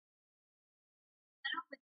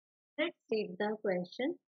Let's read the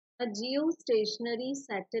question. A geostationary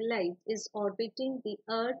satellite is orbiting the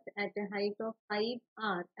Earth at a height of 5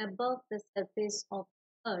 r above the surface of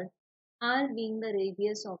the Earth, r being the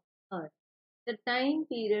radius of the Earth. The time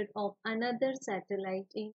period of another satellite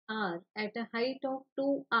in r at a height of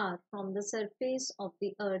 2 r from the surface of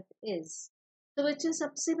the Earth is. तो बच्चों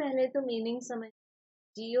सबसे पहले तो meaning समझ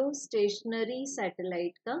geostationary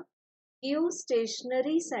satellite का।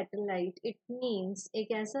 Geostationary satellite it means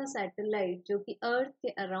एक ऐसा satellite जो कि अर्थ के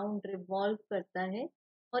अराउंड रिवॉल्व करता है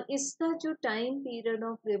और इसका जो time period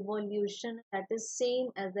of revolution that is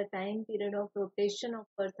same as the time period of rotation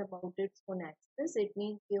of earth about its own axis. It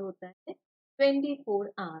means ये होता है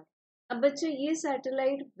 24 आवर। अब बच्चों ये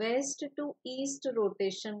satellite waste to east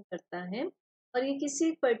rotation करता है और ये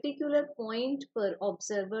किसी पर्टिकुलर पॉइंट पर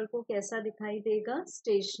ऑब्जर्वर को कैसा दिखाई देगा,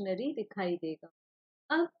 स्टेशनरी दिखाई देगा।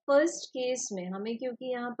 अब फर्स्ट केस में हमें, क्योंकि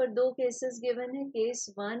यहाँ पर दो केसेस गिवन है, केस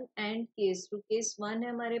 1 एंड केस 2। केस 1 है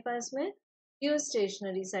हमारे पास में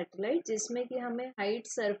जियोस्टेशनरी सैटेलाइट जिसमें कि हमें हाइट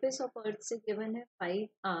सरफेस ऑफ अर्थ से गिवन है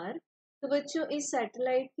 5r। तो बच्चों इस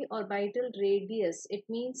सैटेलाइट की orbital radius it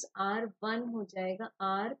means r1 हो जाएगा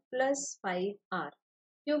r प्लस 5r।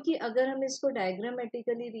 क्योंकि अगर हम इसको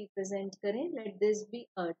डायग्रामेटिकली रिप्रेजेंट करें, लेट दिस बी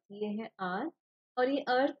अर्थ, ये है r और ये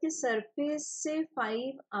अर्थ के सरफेस से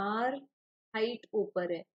 5r हाइट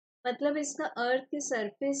ऊपर है, मतलब इसका अर्थ के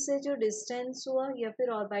सरफेस से जो डिस्टेंस हुआ या फिर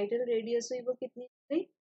ऑर्बिटल रेडियस हुई वो कितनी हो गई,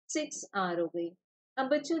 6r हो गई। अब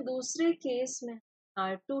बच्चों दूसरे केस में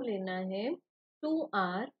r2 लेना है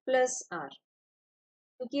 2r प्लस r,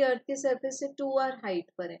 क्योंकि अर्थ के सरफेस से 2r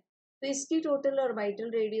हाइट पर है तो इसकी टोटल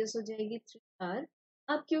ऑर्बिटल रेडियस हो जाएगी 3r।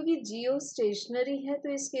 अब क्योंकि जियो स्टेशनरी है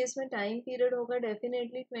तो इस केस में टाइम पीरियड होगा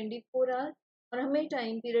डेफिनेटली 24 आवर और हमें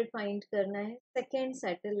टाइम पीरियड फाइंड करना है सेकेंड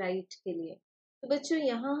सैटेलाइट के लिए। तो बच्चों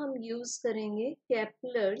यहाँ हम यूज करेंगे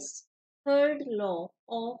Kepler's third law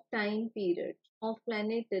of time period of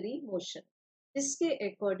planetary motion, जिसके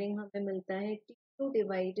अकॉर्डिंग हमें मिलता है t2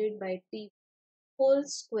 divided by t whole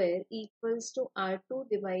square equals to r2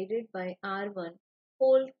 divided by r1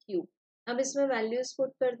 whole cube. अब इसमें वैल्यूज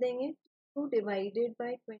पुट कर देंगे, 2 डिवाइडेड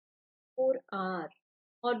बाई 24r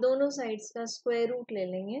और दोनों साइड्स का स्क्वायर रूट ले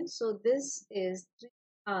लेंगे। So this is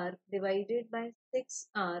 3r divided by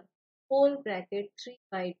 6r whole bracket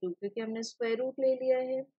 3/2। क्योंकि हमने स्क्वायर रूट ले लिया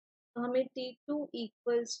है तो हमें t2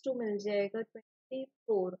 इक्वल्स टू मिल जाएगा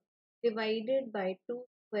 24 divided by 2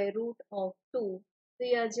 square root of 2। तो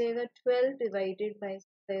ये आ जाएगा 12 divided by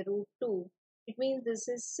square root 2। It means this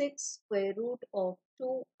is 6 square root of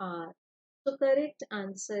 2r। So correct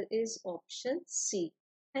answer is option C.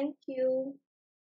 Thank you.